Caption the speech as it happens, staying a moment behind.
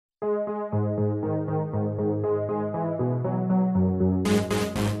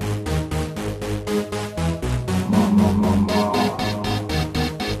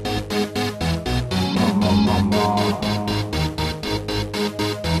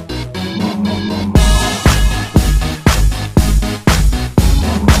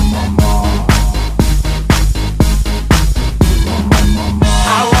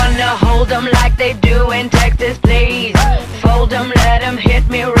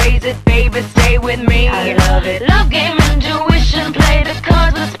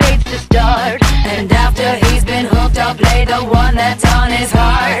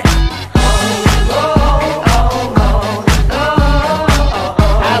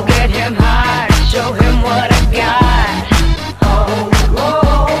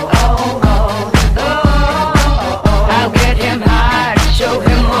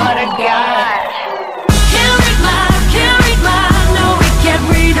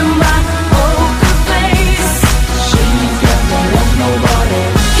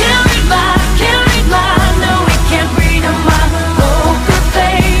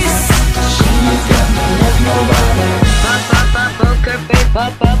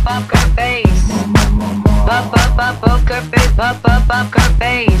poker face. Poker face, poker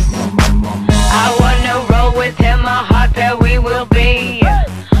face. I wanna roll with him, a hot pair we will be.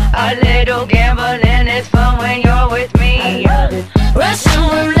 A little gambling is fun when you're with me. Russian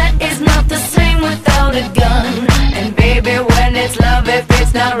roulette is not the same without a gun. And baby, when it's love, if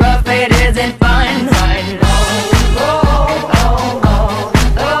it's not rough, it isn't fun.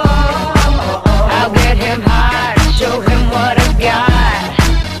 I'll get him high, show him what I got.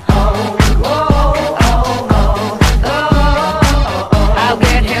 I'll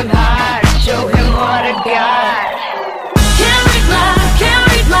get him high, show him what I got. Can't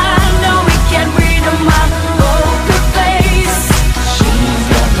read my, no, we can't read my poker face. She's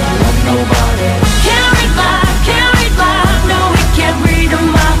got no love, nobody. Can't read my, no, we can't read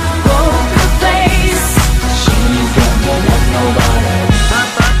my poker face. She's got no love, nobody.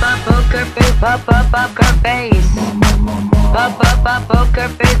 Poker face, poker face. Poker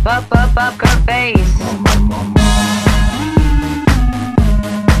face, poker face.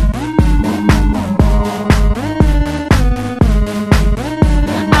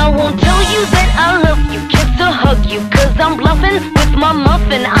 I won't tell you that I love you, kiss or hug you, 'cause I'm bluffing with my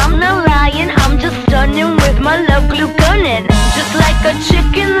muffin. I'm not lying, I'm just stunning with my love glue gunning. Just like a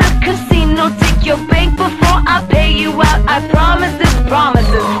chick in the casino, take your bank before I pay you out. I promise this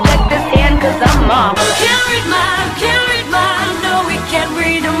promises. Check this hand 'cause I'm marvelous. Can't read my, no, we can't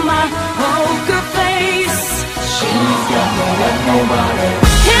read my poker face. She's got no love, nobody.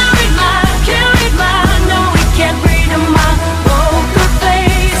 Can't read my, no, we can't read my poker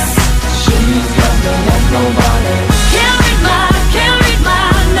face. She's got no love, nobody. Can't read my,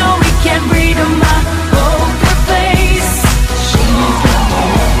 no, we can't read my poker face. She's got no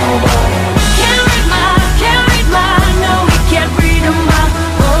love, nobody. Can't read my, no, we can't read my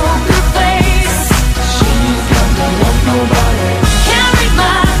poker face. She's got no love, nobody. Can't read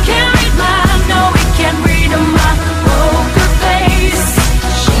my, no, we can't read my poker face.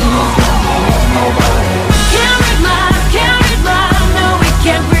 She's got no love, nobody. Can't read my, no, we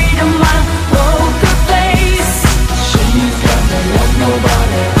can't read my poker face. She's got no love,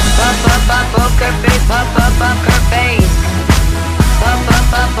 nobody. Poker face, poker face.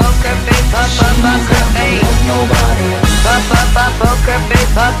 Poker face, poker face. Nobody. Poker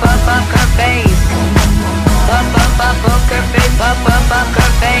face, poker face. Poker face, poker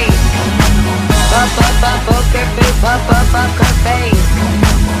face. Poker face, poker face.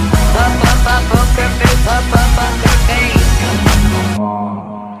 Poker face, poker face.